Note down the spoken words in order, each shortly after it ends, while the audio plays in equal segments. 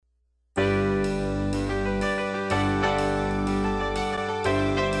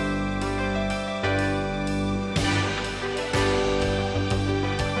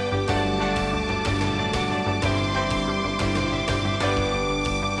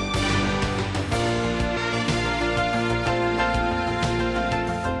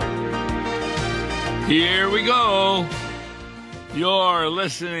Here we go. You're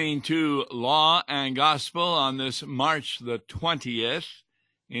listening to Law and Gospel on this March the 20th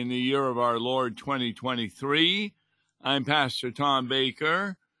in the year of our Lord 2023. I'm Pastor Tom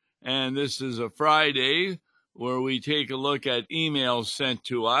Baker, and this is a Friday where we take a look at emails sent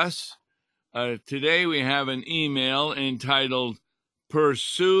to us. Today we have an email entitled,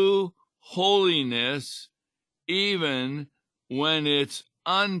 Pursue Holiness Even When It's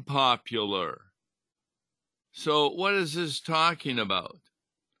Unpopular. So what is this talking about?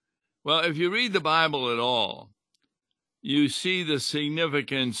 Well, if you read the Bible at all, you see the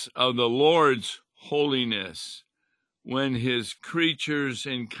significance of the Lord's holiness when his creatures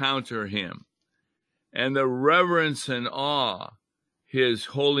encounter him, and the reverence and awe his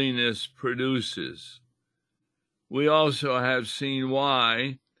holiness produces. We also have seen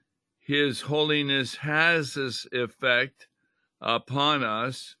why his holiness has this effect upon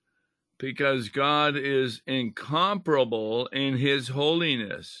us, because God is incomparable in his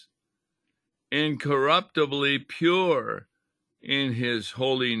holiness, incorruptibly pure in his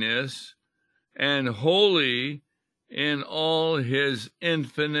holiness, and holy in all his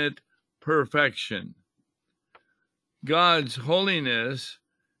infinite perfection. God's holiness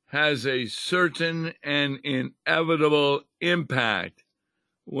has a certain and inevitable impact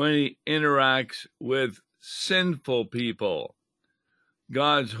when he interacts with sinful people.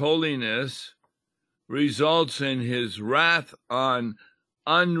 God's holiness results in his wrath on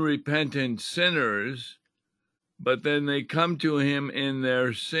unrepentant sinners, but then they come to him in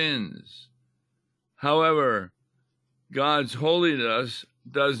their sins. However, God's holiness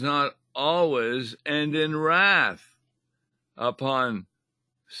does not always end in wrath upon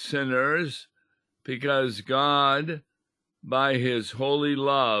sinners, because God, by his holy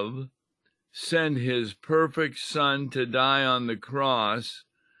love, sent his perfect Son to die on the cross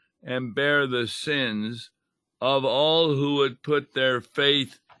and bear the sins of all who would put their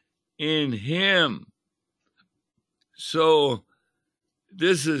faith in him. So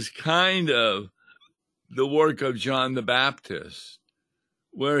this is kind of the work of John the Baptist,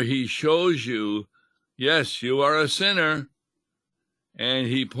 where he shows you, yes, you are a sinner, and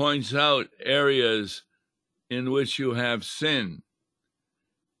he points out areas in which you have sinned.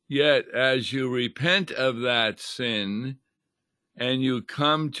 Yet, as you repent of that sin and you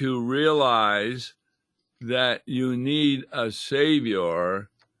come to realize that you need a Savior,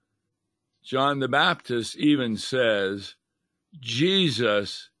 John the Baptist even says,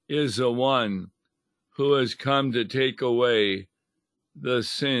 Jesus is the one who has come to take away the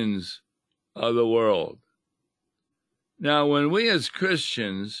sins of the world. Now, when we as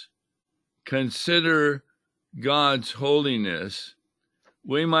Christians consider God's holiness,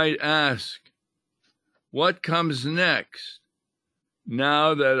 we might ask, what comes next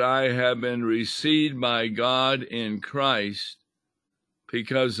now that I have been received by God in Christ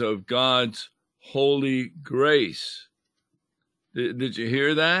because of God's holy grace? Did you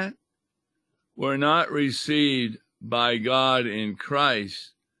hear that? We're not received by God in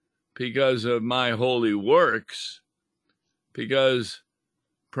Christ because of my holy works, because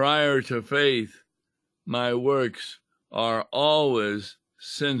prior to faith, my works are always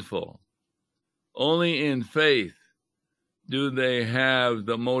sinful. Only in faith do they have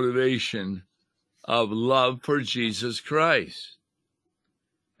the motivation of love for Jesus Christ.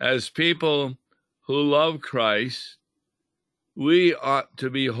 As people who love Christ, we ought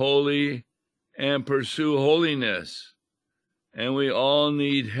to be holy and pursue holiness, and we all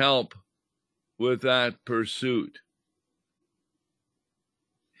need help with that pursuit.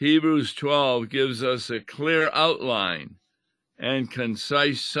 Hebrews 12 gives us a clear outline and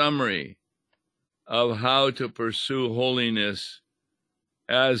concise summary of how to pursue holiness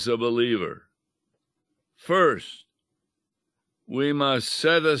as a believer. First, we must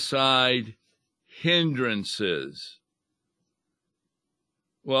set aside hindrances.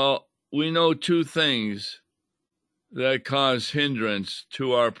 Well, we know two things that cause hindrance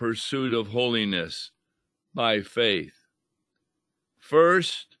to our pursuit of holiness by faith.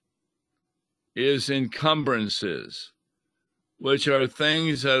 First is encumbrances, which are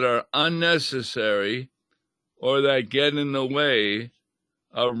things that are unnecessary or that get in the way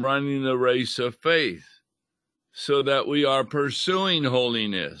of running the race of faith, so that we are pursuing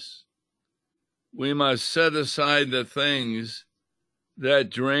holiness. We must set aside the things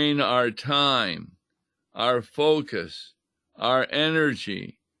that drain our time, our focus, our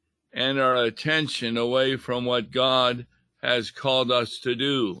energy, and our attention away from what God has called us to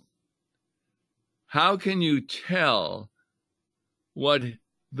do. How can you tell what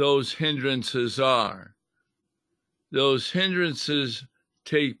those hindrances are? Those hindrances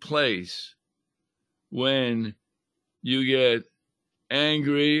take place when you get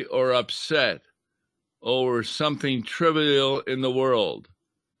angry or upset over something trivial in the world,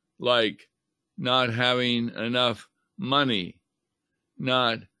 like not having enough money,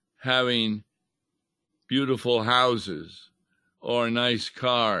 not having beautiful houses or nice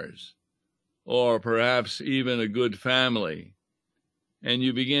cars, or perhaps even a good family, and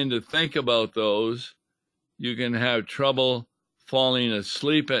you begin to think about those, you can have trouble falling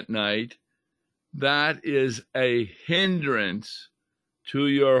asleep at night. That is a hindrance to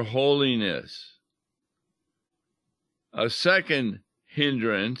your holiness. A second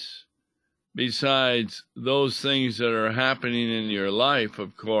hindrance, besides those things that are happening in your life,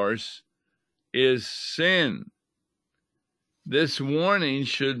 of course, is sin. This warning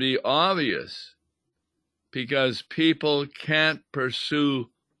should be obvious because people can't pursue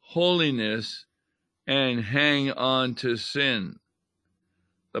holiness and hang on to sin.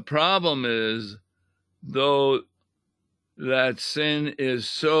 The problem is, though, that sin is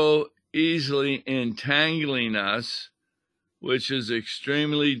so easily entangling us, which is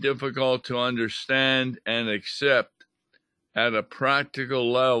extremely difficult to understand and accept at a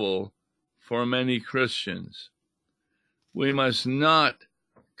practical level for many Christians. We must not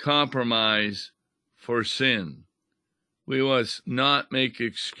compromise for sin. We must not make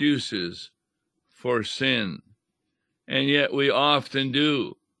excuses for sin. And yet we often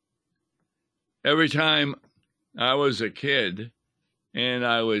do. Every time I was a kid and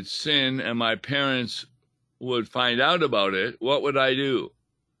I would sin and my parents would find out about it, what would I do?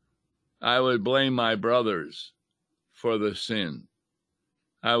 I would blame my brothers for the sin.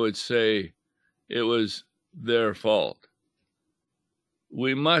 I would say it was their fault.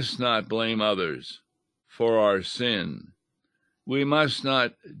 We must not blame others for our sin. We must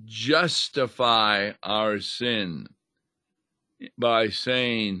not justify our sin by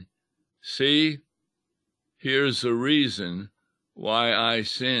saying, see, here's the reason why I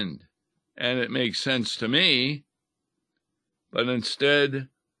sinned, and it makes sense to me, but instead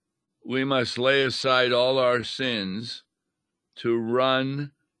we must lay aside all our sins to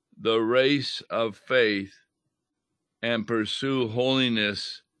run the race of faith and pursue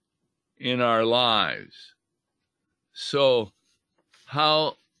holiness in our lives. So,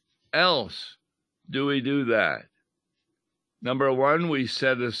 how else do we do that? Number one, we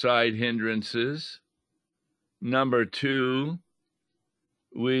set aside hindrances. Number two,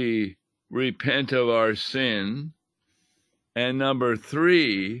 we repent of our sin. And number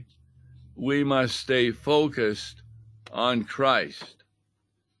three, we must stay focused on Christ.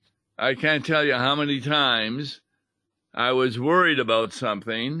 I can't tell you how many times I was worried about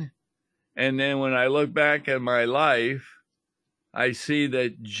something, and then when I look back at my life, I see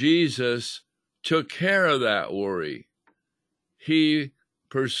that Jesus took care of that worry. He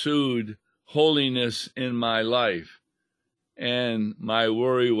pursued holiness in my life, and my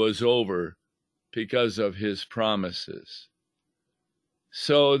worry was over because of his promises.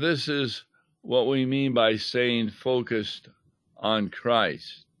 So this is what we mean by staying focused on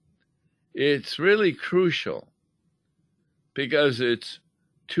Christ. It's really crucial because it's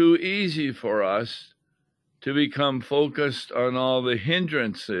too easy for us to become focused on all the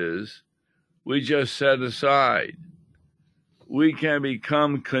hindrances we just set aside. We can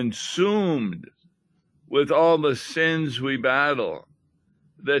become consumed with all the sins we battle,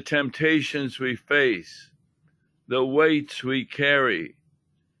 the temptations we face, the weights we carry,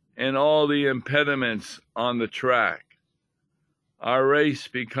 and all the impediments on the track. Our race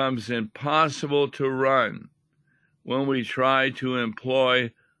becomes impossible to run when we try to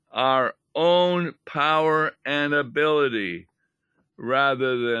employ our own power and ability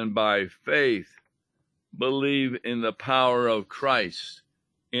rather than by faith believe in the power of Christ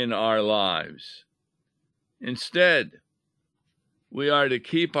in our lives. Instead, we are to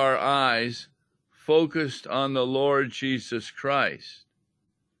keep our eyes focused on the Lord Jesus Christ.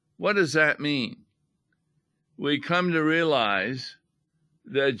 What does that mean? We come to realize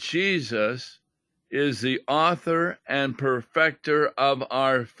that Jesus is the author and perfecter of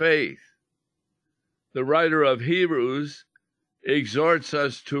our faith. The writer of Hebrews exhorts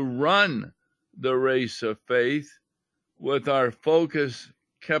us to run the race of faith with our focus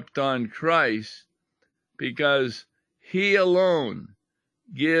kept on Christ, because he alone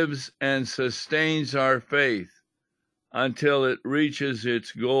gives and sustains our faith until it reaches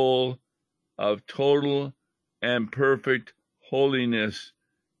its goal of total and perfect holiness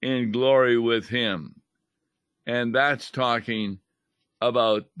in glory with him. And that's talking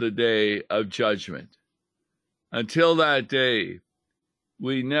about the day of judgment. Until that day,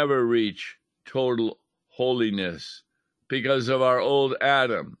 we never reach total holiness because of our old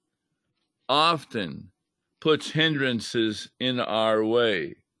Adam, often puts hindrances in our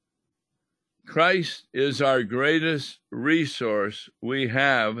way. Christ is our greatest resource we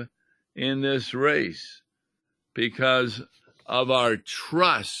have in this race because of our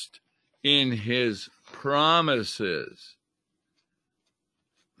trust in his promises.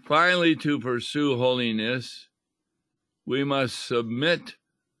 Finally, to pursue holiness, we must submit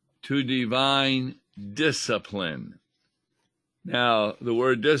to divine discipline. Now, the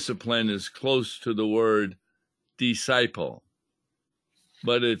word discipline is close to the word disciple,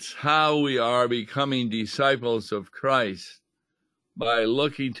 but it's how we are becoming disciples of Christ by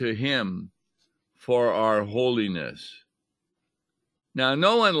looking to him for our holiness. Now,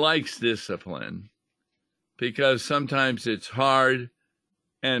 no one likes discipline because sometimes it's hard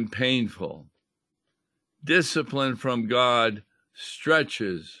and painful. Discipline from God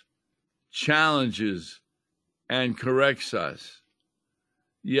stretches, challenges, and corrects us.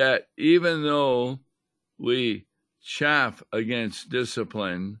 Yet, even though we chafe against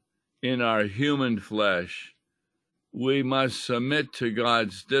discipline in our human flesh, we must submit to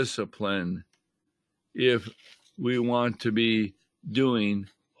God's discipline if we want to be doing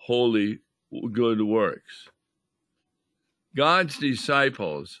holy, good works. God's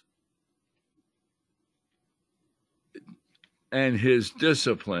disciples and his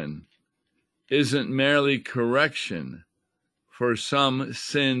discipline isn't merely correction for some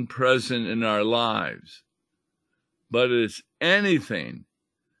sin present in our lives, but it's anything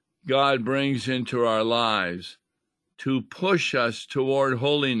God brings into our lives to push us toward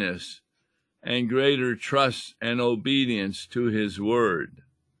holiness and greater trust and obedience to his word.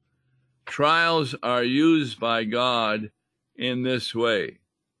 Trials are used by God in this way.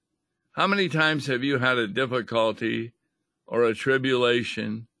 How many times have you had a difficulty or a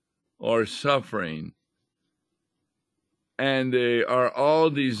tribulation or suffering, and they are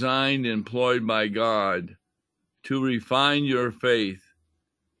all designed, employed by God to refine your faith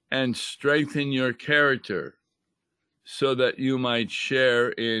and strengthen your character so that you might share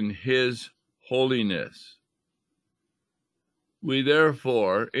in his holiness? We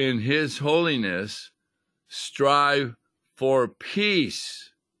therefore, in his holiness, strive for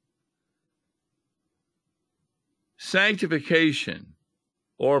peace. Sanctification,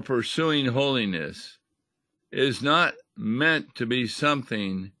 or pursuing holiness, is not meant to be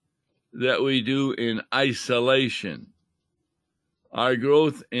something that we do in isolation. Our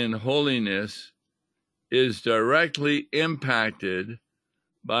growth in holiness is directly impacted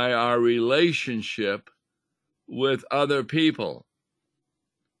by our relationship with other people,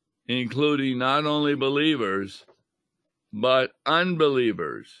 including not only believers, but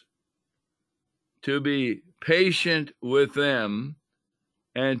unbelievers. To be patient with them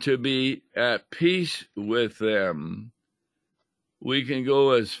and to be at peace with them, we can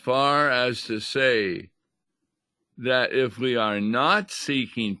go as far as to say that if we are not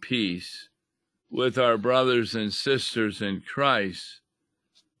seeking peace with our brothers and sisters in Christ,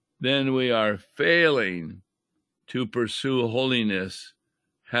 then we are failing to pursue holiness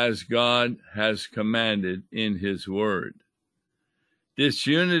as God has commanded in his word.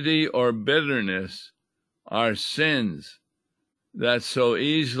 Disunity or bitterness are sins that so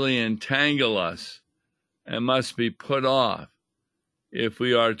easily entangle us and must be put off if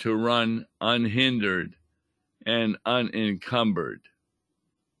we are to run unhindered and unencumbered.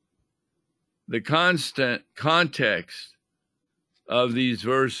 The constant context of these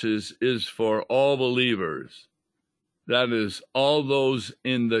verses is for all believers, that is, all those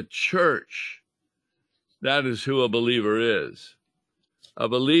in the church. That is who a believer is. A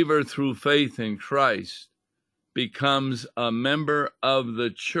believer through faith in Christ becomes a member of the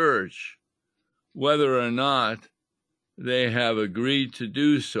church, whether or not they have agreed to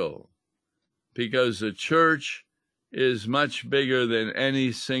do so, because the church is much bigger than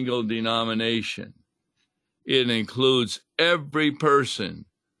any single denomination. It includes every person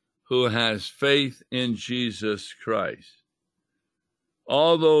who has faith in Jesus Christ.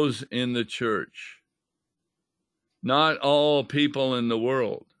 All those in the church, not all people in the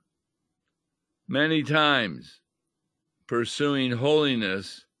world. Many times, pursuing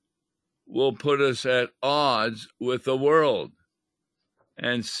holiness will put us at odds with the world,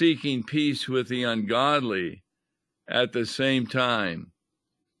 and seeking peace with the ungodly at the same time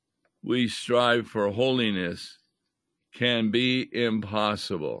we strive for holiness can be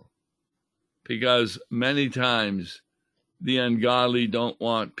impossible, because many times the ungodly don't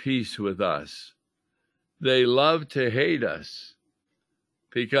want peace with us. They love to hate us,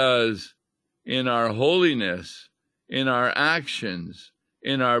 because in our holiness, in our actions,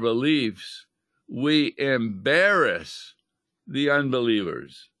 in our beliefs, we embarrass the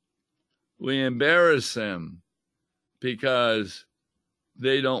unbelievers. We embarrass them because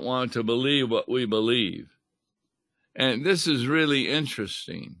they don't want to believe what we believe. And this is really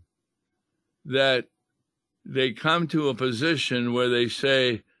interesting, that they come to a position where they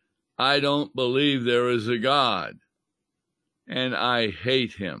say, I don't believe there is a God, and I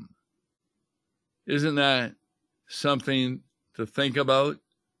hate him. Isn't that something to think about?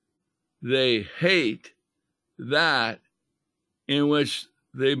 They hate that in which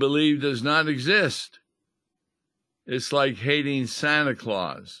they believe does not exist. It's like hating Santa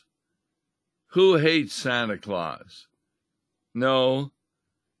Claus. Who hates Santa Claus? No,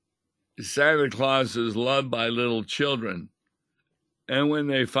 Santa Claus is loved by little children. And when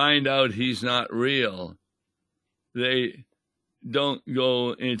they find out he's not real, they don't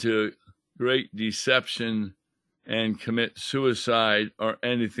go into great deception and commit suicide or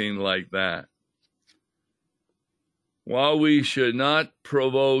anything like that. While we should not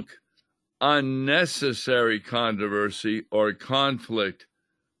provoke unnecessary controversy or conflict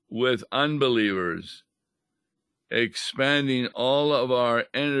with unbelievers, expanding all of our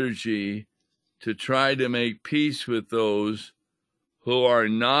energy to try to make peace with those who are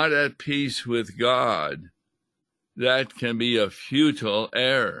not at peace with God, that can be a futile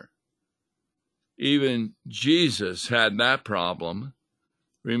error. Even Jesus had that problem.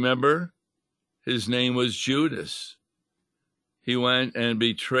 Remember, his name was Judas. He went and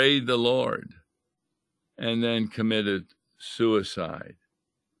betrayed the Lord and then committed suicide.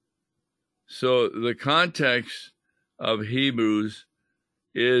 So the context of Hebrews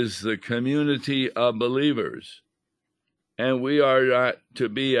is the community of believers, and we are to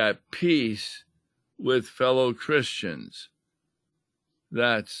be at peace with fellow Christians.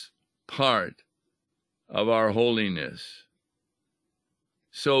 That's part of our holiness.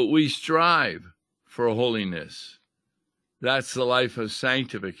 So we strive for holiness. That's the life of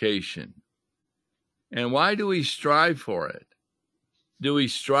sanctification. And why do we strive for it? Do we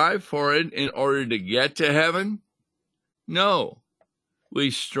strive for it in order to get to heaven? No. We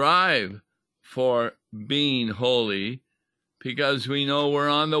strive for being holy because we know we're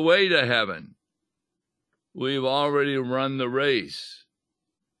on the way to heaven. We've already run the race.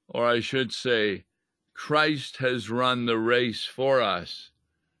 Or I should say, Christ has run the race for us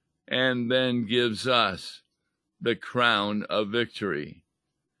and then gives us the crown of victory.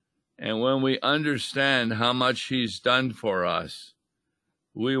 And when we understand how much he's done for us,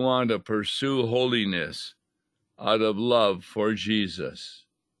 we want to pursue holiness out of love for Jesus.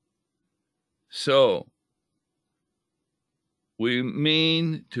 So, we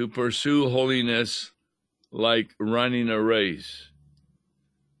mean to pursue holiness like running a race.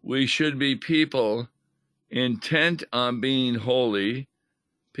 We should be people intent on being holy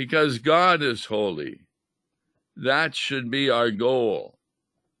because God is holy. That should be our goal.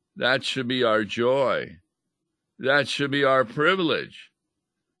 That should be our joy. That should be our privilege,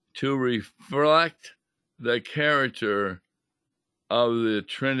 to reflect the character of the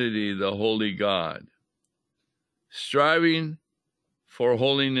Trinity, the Holy God. Striving for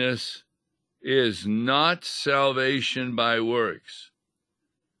holiness is not salvation by works,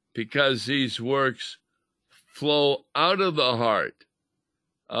 because these works flow out of the heart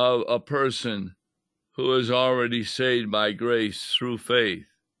of a person who is already saved by grace through faith.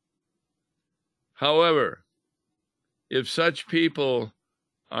 However, if such people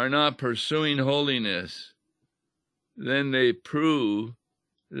are not pursuing holiness, then they prove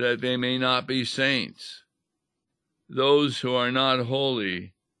that they may not be saints. Those who are not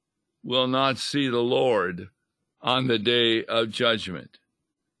holy will not see the Lord on the day of judgment.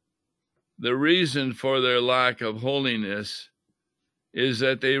 The reason for their lack of holiness is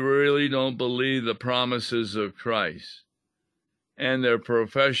that they really don't believe the promises of Christ, and their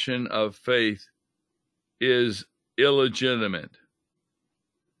profession of faith is illegitimate.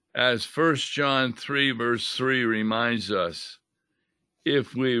 As 1 John 3 verse 3 reminds us,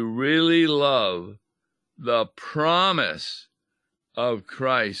 if we really love the promise of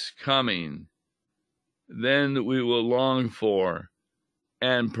Christ's coming, then we will long for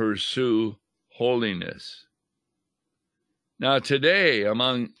and pursue holiness. Now today,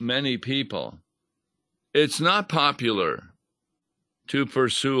 among many people, it's not popular to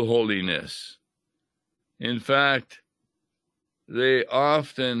pursue holiness. In fact, they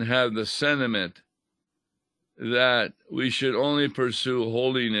often have the sentiment that we should only pursue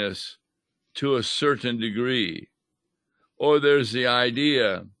holiness to a certain degree. Or there's the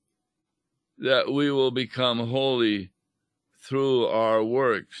idea that we will become holy through our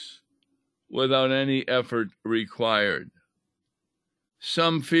works without any effort required.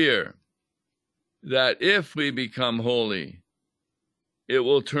 Some fear that if we become holy, it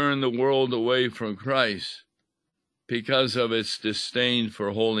will turn the world away from Christ because of its disdain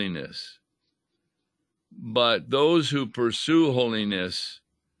for holiness. But those who pursue holiness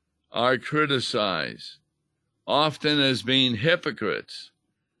are criticized, often as being hypocrites,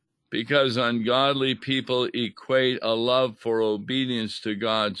 because ungodly people equate a love for obedience to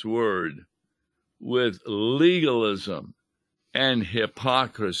God's word with legalism and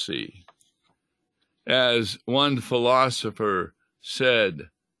hypocrisy. As one philosopher said,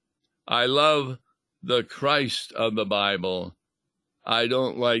 I love the Christ of the Bible. I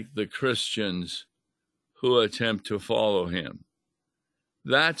don't like the Christians who attempt to follow him.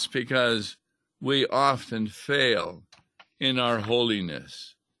 That's because we often fail in our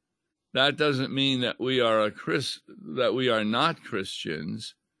holiness. That doesn't mean that we are not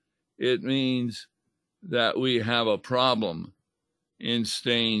Christians. It means that we have a problem in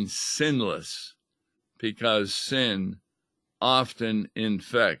staying sinless, because sin often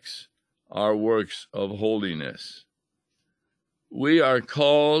infects our works of holiness. We are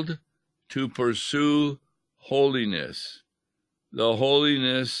called to pursue holiness, the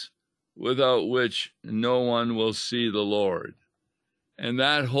holiness without which no one will see the Lord. And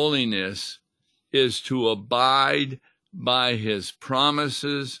that holiness is to abide by his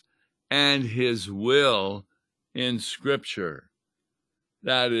promises and his will in Scripture.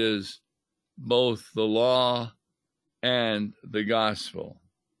 That is both the law and the gospel.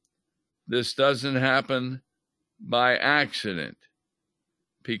 This doesn't happen by accident,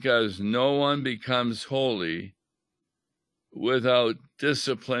 because no one becomes holy without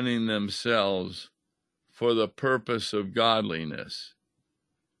disciplining themselves for the purpose of godliness.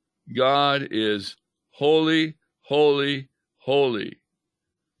 God is holy, holy, holy,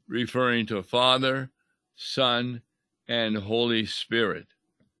 referring to Father, Son, and Holy Spirit.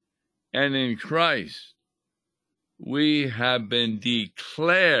 And in Christ, we have been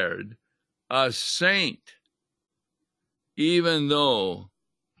declared a saint, even though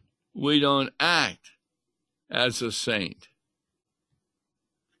we don't act as a saint.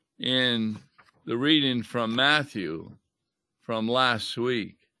 In the reading from Matthew from last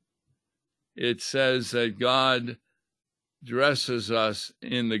week, it says that God dresses us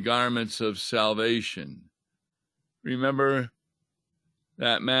in the garments of salvation. Remember,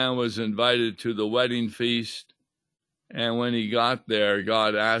 that man was invited to the wedding feast, and when he got there,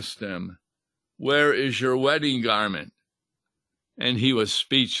 God asked him, "Where is your wedding garment?" And he was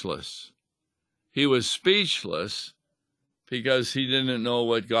speechless. He was speechless because he didn't know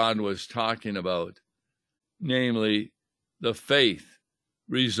what God was talking about, namely the faith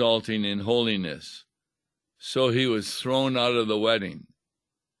resulting in holiness. So he was thrown out of the wedding.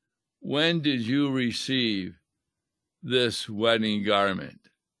 When did you receive this wedding garment?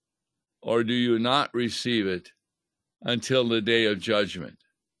 Or do you not receive it until the day of judgment?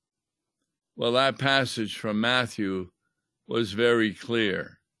 Well, that passage from Matthew was very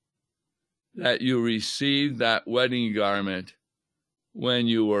clear, that you received that wedding garment when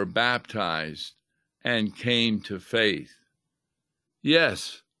you were baptized and came to faith.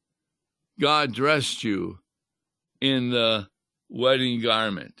 Yes, God dressed you in the wedding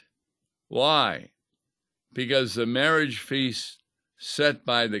garment. Why? Because the marriage feast set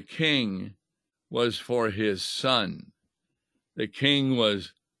by the king was for his son. The king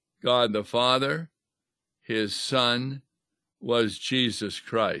was God the Father. His son was Jesus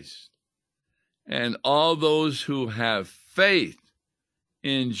Christ. And all those who have faith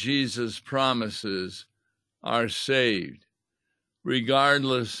in Jesus' promises are saved,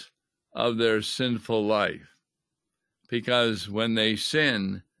 regardless of their sinful life. Because when they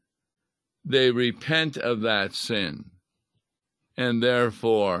sin, they repent of that sin and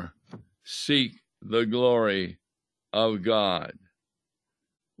therefore seek the glory of God.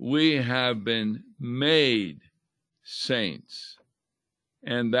 We have been made saints,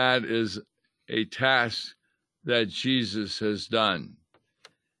 and that is a task that Jesus has done.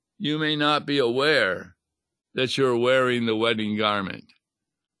 You may not be aware that you're wearing the wedding garment,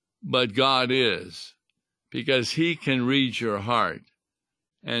 but God is, because he can read your heart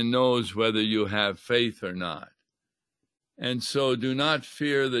and knows whether you have faith or not. And so do not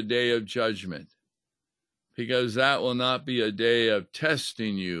fear the day of judgment, because that will not be a day of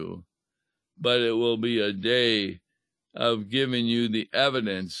testing you, but it will be a day of giving you the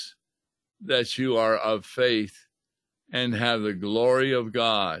evidence that you are of faith and have the glory of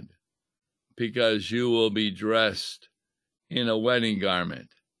God, because you will be dressed in a wedding garment.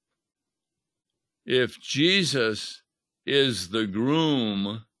 If Jesus is the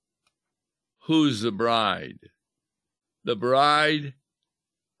groom, who's the bride? The bride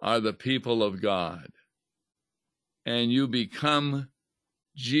are the people of God. And you become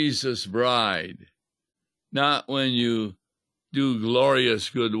Jesus' bride, not when you do glorious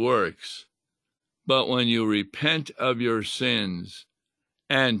good works, but when you repent of your sins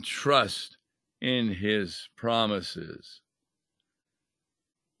and trust in his promises.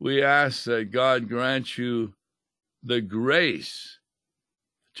 We ask that God grant you the grace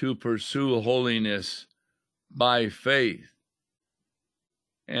to pursue holiness by faith,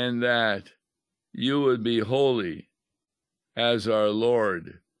 and that you would be holy as our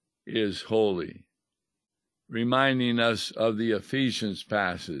Lord is holy. Reminding us of the Ephesians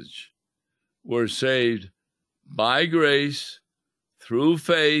passage, we're saved by grace through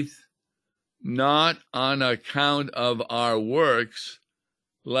faith, not on account of our works,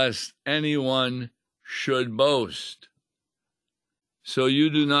 lest anyone should boast. So you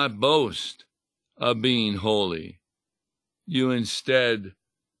do not boast of being holy. You instead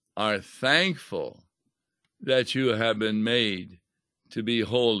are thankful that you have been made to be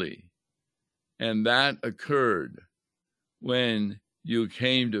holy. And that occurred when you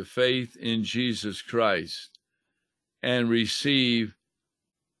came to faith in Jesus Christ and receive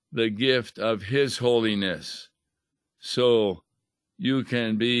the gift of his holiness, so you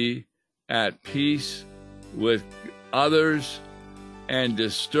can be at peace with others, and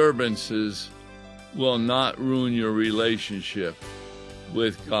disturbances will not ruin your relationship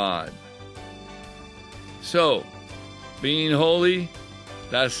with God. So, being holy,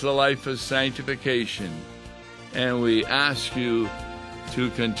 that's the life of sanctification, and we ask you to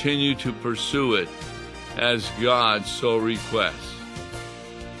continue to pursue it as God so requests.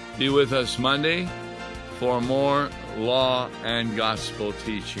 Be with us Monday for more law and gospel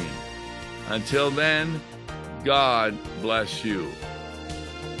teaching. Until then, God bless you.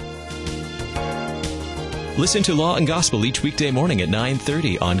 Listen to Law and Gospel each weekday morning at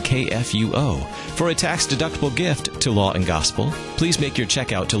 9:30 on KFUO. For a tax-deductible gift to Law and Gospel, please make your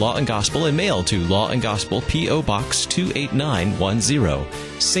check out to Law and Gospel and mail to Law and Gospel, P.O. Box 28910,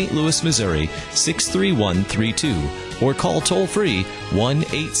 St. Louis, Missouri 63132, or call toll-free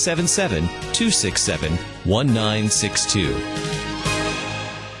 1-877-267-1962.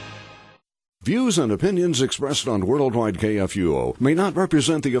 Views and opinions expressed on Worldwide KFUO may not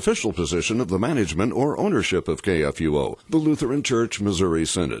represent the official position of the management or ownership of KFUO, the Lutheran Church Missouri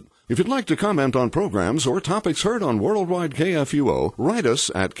Synod. If you'd like to comment on programs or topics heard on Worldwide KFUO, write us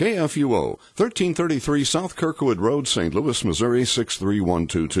at KFUO, 1333 South Kirkwood Road, St. Louis, Missouri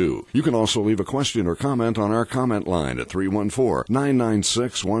 63122. You can also leave a question or comment on our comment line at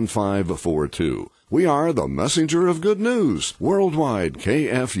 314-996-1542. We are the messenger of good news, Worldwide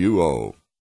KFUO.